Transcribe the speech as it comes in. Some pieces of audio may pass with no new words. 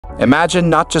Imagine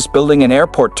not just building an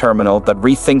airport terminal, but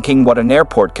rethinking what an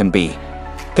airport can be.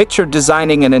 Picture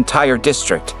designing an entire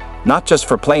district, not just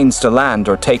for planes to land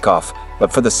or take off,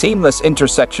 but for the seamless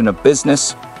intersection of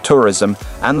business, tourism,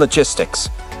 and logistics.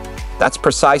 That's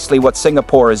precisely what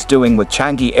Singapore is doing with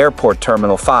Changi Airport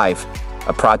Terminal 5,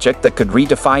 a project that could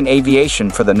redefine aviation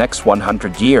for the next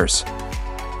 100 years.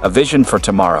 A vision for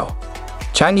tomorrow.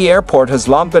 Changi Airport has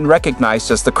long been recognized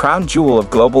as the crown jewel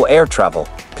of global air travel.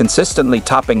 Consistently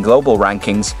topping global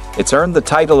rankings, it's earned the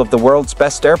title of the world's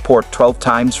best airport 12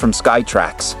 times from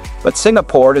Skytrax. But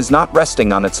Singapore is not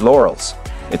resting on its laurels.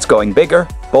 It's going bigger,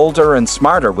 bolder, and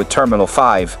smarter with Terminal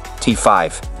 5,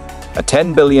 T5. A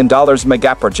 $10 billion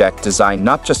megaproject designed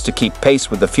not just to keep pace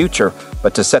with the future,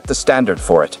 but to set the standard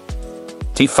for it.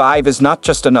 T5 is not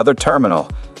just another terminal.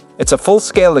 It's a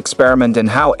full-scale experiment in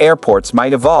how airports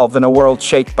might evolve in a world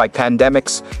shaped by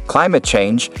pandemics, climate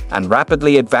change, and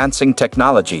rapidly advancing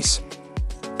technologies.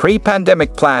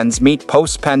 Pre-pandemic plans meet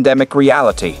post-pandemic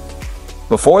reality.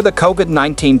 Before the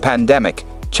COVID-19 pandemic,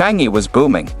 Changi was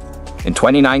booming. In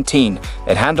 2019,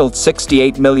 it handled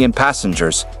 68 million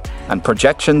passengers, and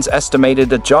projections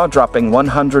estimated a jaw-dropping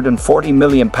 140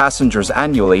 million passengers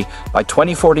annually by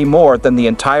 2040, more than the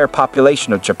entire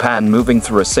population of Japan moving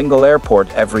through a single airport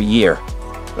every year.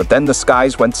 But then the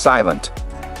skies went silent.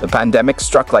 The pandemic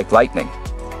struck like lightning.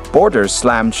 Borders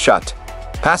slammed shut.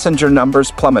 Passenger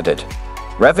numbers plummeted.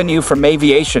 Revenue from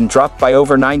aviation dropped by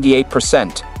over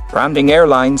 98%, grounding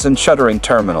airlines and shuttering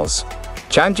terminals.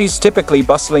 Changi's typically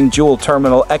bustling jewel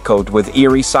terminal echoed with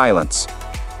eerie silence.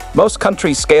 Most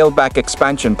countries scaled back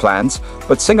expansion plans,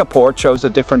 but Singapore chose a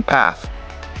different path.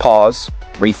 Pause,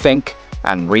 rethink,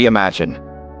 and reimagine.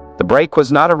 The break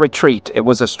was not a retreat, it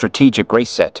was a strategic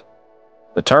reset.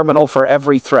 The terminal for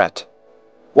every threat.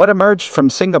 What emerged from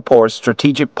Singapore's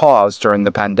strategic pause during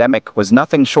the pandemic was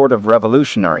nothing short of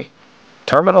revolutionary.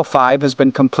 Terminal 5 has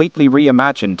been completely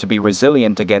reimagined to be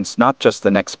resilient against not just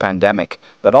the next pandemic,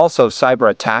 but also cyber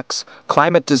attacks,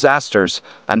 climate disasters,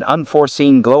 and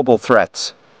unforeseen global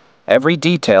threats. Every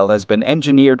detail has been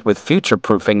engineered with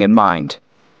future-proofing in mind.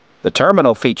 The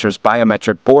terminal features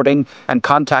biometric boarding and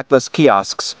contactless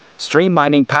kiosks,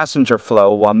 streamlining passenger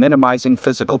flow while minimizing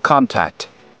physical contact.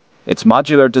 Its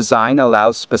modular design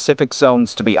allows specific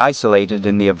zones to be isolated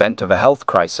in the event of a health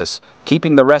crisis,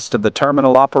 keeping the rest of the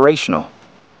terminal operational.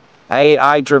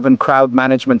 AI-driven crowd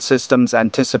management systems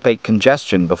anticipate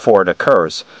congestion before it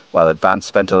occurs, while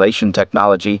advanced ventilation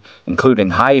technology, including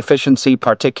high-efficiency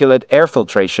particulate air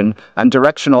filtration and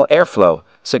directional airflow,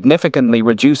 significantly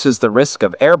reduces the risk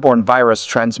of airborne virus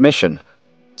transmission.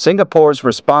 Singapore's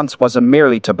response wasn't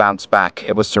merely to bounce back,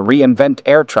 it was to reinvent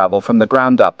air travel from the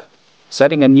ground up,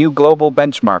 setting a new global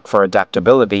benchmark for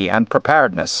adaptability and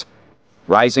preparedness.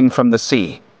 Rising from the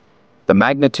sea. The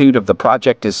magnitude of the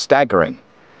project is staggering.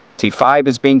 T5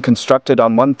 is being constructed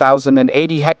on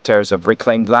 1,080 hectares of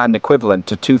reclaimed land, equivalent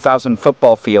to 2,000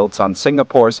 football fields on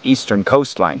Singapore's eastern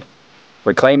coastline.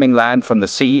 Reclaiming land from the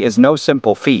sea is no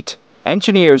simple feat.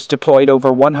 Engineers deployed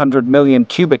over 100 million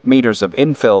cubic meters of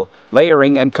infill,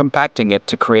 layering and compacting it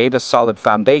to create a solid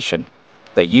foundation.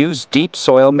 They used deep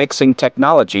soil mixing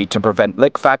technology to prevent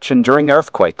liquefaction during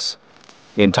earthquakes.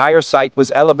 The entire site was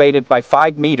elevated by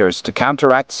 5 meters to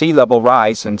counteract sea level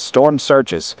rise and storm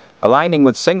surges, aligning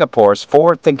with Singapore's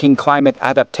forward-thinking climate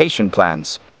adaptation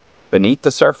plans. Beneath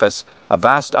the surface, a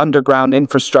vast underground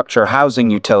infrastructure housing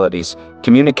utilities,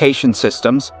 communication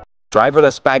systems,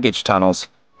 driverless baggage tunnels,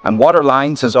 and water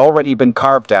lines has already been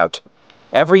carved out.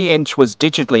 Every inch was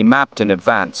digitally mapped in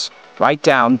advance, right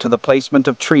down to the placement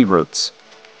of tree roots.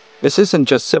 This isn't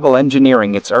just civil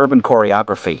engineering, it's urban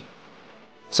choreography.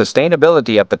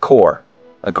 Sustainability at the core,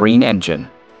 a green engine.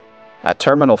 At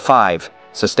Terminal 5,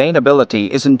 sustainability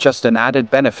isn't just an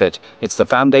added benefit, it's the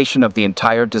foundation of the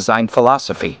entire design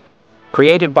philosophy.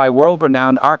 Created by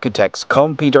world-renowned architects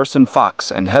Combe Peterson Fox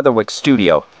and Heatherwick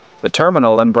Studio, the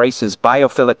terminal embraces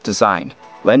biophilic design,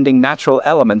 blending natural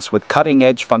elements with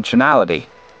cutting-edge functionality.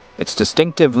 Its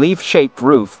distinctive leaf-shaped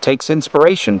roof takes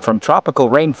inspiration from tropical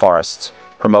rainforests,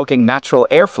 promoting natural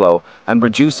airflow and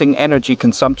reducing energy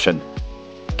consumption.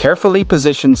 Carefully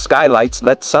positioned skylights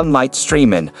let sunlight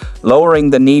stream in, lowering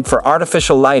the need for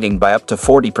artificial lighting by up to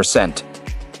 40%.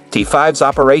 T5's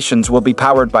operations will be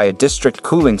powered by a district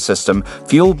cooling system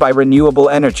fueled by renewable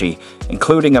energy,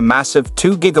 including a massive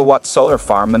 2-gigawatt solar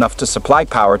farm enough to supply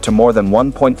power to more than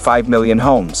 1.5 million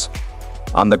homes.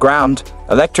 On the ground,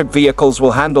 electric vehicles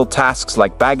will handle tasks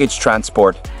like baggage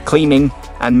transport, cleaning,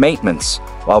 and maintenance,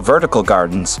 while vertical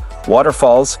gardens,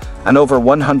 waterfalls, and over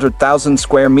 100,000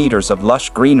 square meters of lush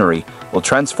greenery will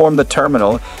transform the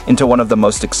terminal into one of the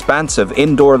most expansive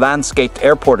indoor landscaped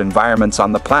airport environments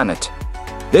on the planet.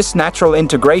 This natural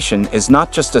integration is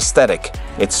not just aesthetic,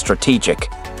 it's strategic.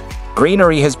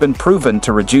 Greenery has been proven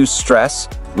to reduce stress,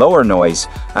 lower noise,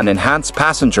 and enhance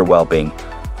passenger well-being,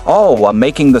 all while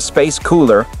making the space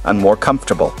cooler and more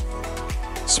comfortable.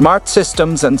 Smart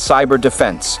systems and cyber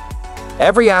defense.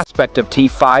 Every aspect of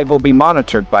T5 will be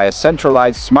monitored by a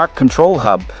centralized smart control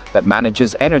hub that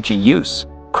manages energy use,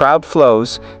 crowd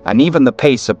flows, and even the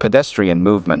pace of pedestrian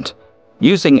movement.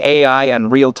 Using AI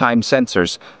and real-time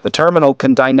sensors, the terminal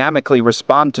can dynamically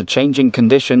respond to changing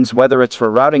conditions, whether it's for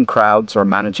routing crowds or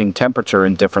managing temperature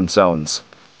in different zones.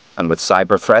 And with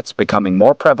cyber threats becoming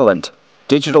more prevalent,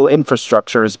 digital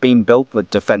infrastructure is being built with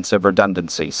defensive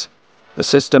redundancies. The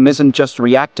system isn't just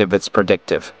reactive, it's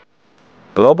predictive.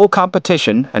 Global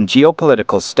competition and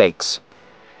geopolitical stakes.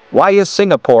 Why is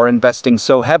Singapore investing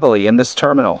so heavily in this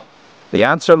terminal? The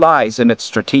answer lies in its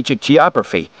strategic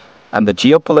geography and the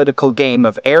geopolitical game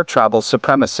of air travel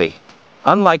supremacy.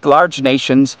 Unlike large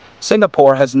nations,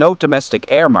 Singapore has no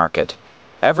domestic air market.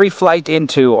 Every flight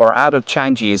into or out of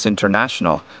Changi is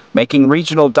international, making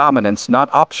regional dominance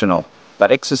not optional,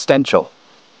 but existential.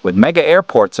 With mega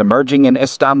airports emerging in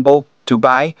Istanbul,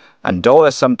 Dubai, and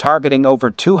Doha, some targeting over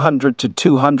 200 to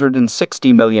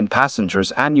 260 million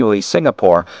passengers annually,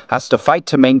 Singapore has to fight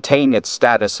to maintain its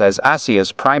status as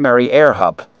Asia's primary air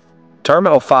hub.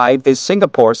 Terminal 5 is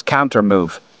Singapore's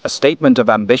counter-move, a statement of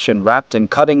ambition wrapped in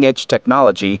cutting-edge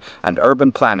technology and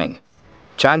urban planning.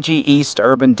 Changi East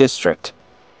Urban District.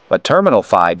 But Terminal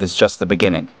 5 is just the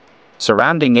beginning.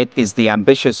 Surrounding it is the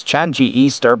ambitious Changi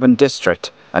East Urban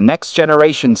District, a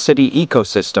next-generation city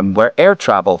ecosystem where air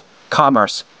travel,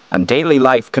 commerce, and daily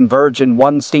life converge in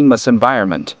one seamless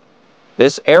environment.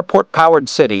 This airport-powered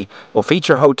city will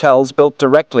feature hotels built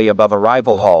directly above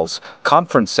arrival halls,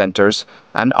 conference centers,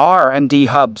 and R&D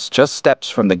hubs just steps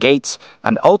from the gates,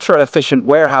 and ultra-efficient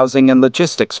warehousing and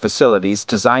logistics facilities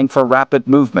designed for rapid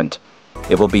movement.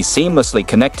 It will be seamlessly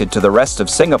connected to the rest of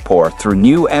Singapore through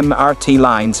new MRT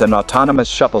lines and autonomous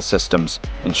shuttle systems,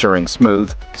 ensuring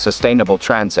smooth, sustainable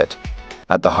transit.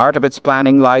 At the heart of its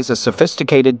planning lies a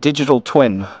sophisticated digital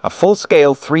twin, a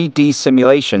full-scale 3D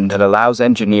simulation that allows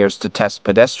engineers to test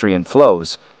pedestrian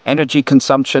flows, energy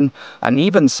consumption, and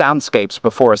even soundscapes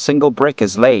before a single brick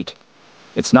is laid.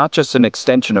 It's not just an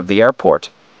extension of the airport.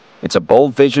 It's a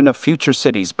bold vision of future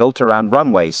cities built around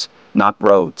runways, not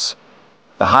roads.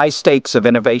 The high stakes of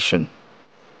innovation.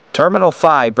 Terminal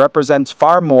 5 represents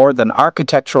far more than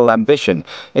architectural ambition.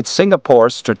 It's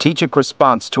Singapore's strategic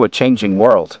response to a changing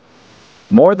world.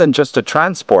 More than just a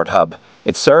transport hub,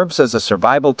 it serves as a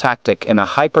survival tactic in a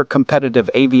hyper-competitive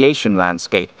aviation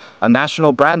landscape, a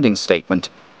national branding statement,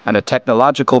 and a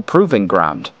technological proving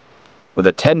ground. With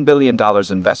a $10 billion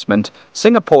investment,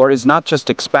 Singapore is not just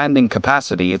expanding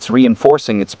capacity, it's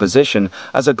reinforcing its position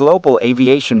as a global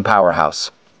aviation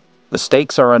powerhouse. The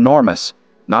stakes are enormous,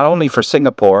 not only for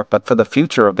Singapore but for the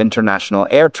future of international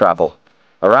air travel.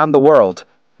 Around the world,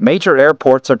 major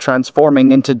airports are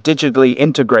transforming into digitally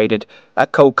integrated,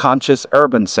 eco-conscious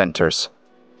urban centers.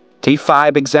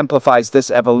 T5 exemplifies this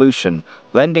evolution,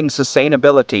 blending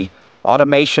sustainability,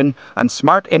 automation, and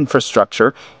smart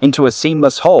infrastructure into a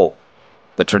seamless whole.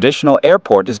 The traditional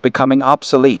airport is becoming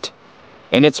obsolete.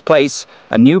 In its place,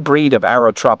 a new breed of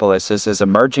aerotropolises is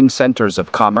emerging, centers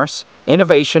of commerce,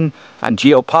 innovation, and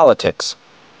geopolitics.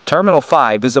 Terminal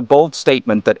 5 is a bold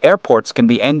statement that airports can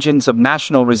be engines of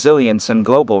national resilience and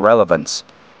global relevance.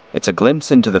 It's a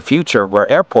glimpse into the future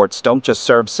where airports don't just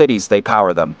serve cities, they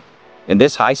power them. In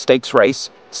this high-stakes race,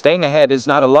 staying ahead is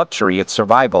not a luxury, it's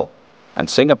survival. And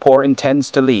Singapore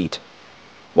intends to lead.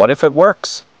 What if it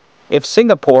works? If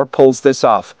Singapore pulls this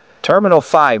off, Terminal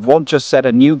 5 won't just set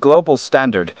a new global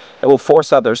standard, it will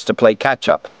force others to play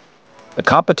catch-up. The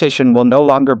competition will no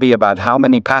longer be about how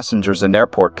many passengers an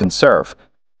airport can serve,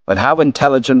 but how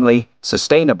intelligently,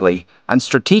 sustainably, and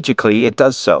strategically it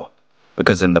does so.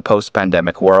 Because in the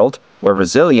post-pandemic world, where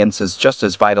resilience is just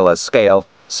as vital as scale,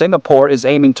 Singapore is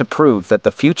aiming to prove that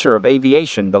the future of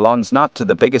aviation belongs not to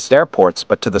the biggest airports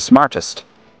but to the smartest.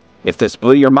 If this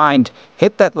blew your mind,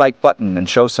 hit that like button and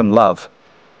show some love.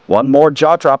 Want more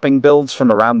jaw-dropping builds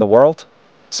from around the world?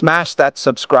 Smash that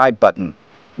subscribe button.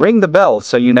 Ring the bell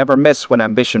so you never miss when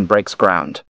ambition breaks ground.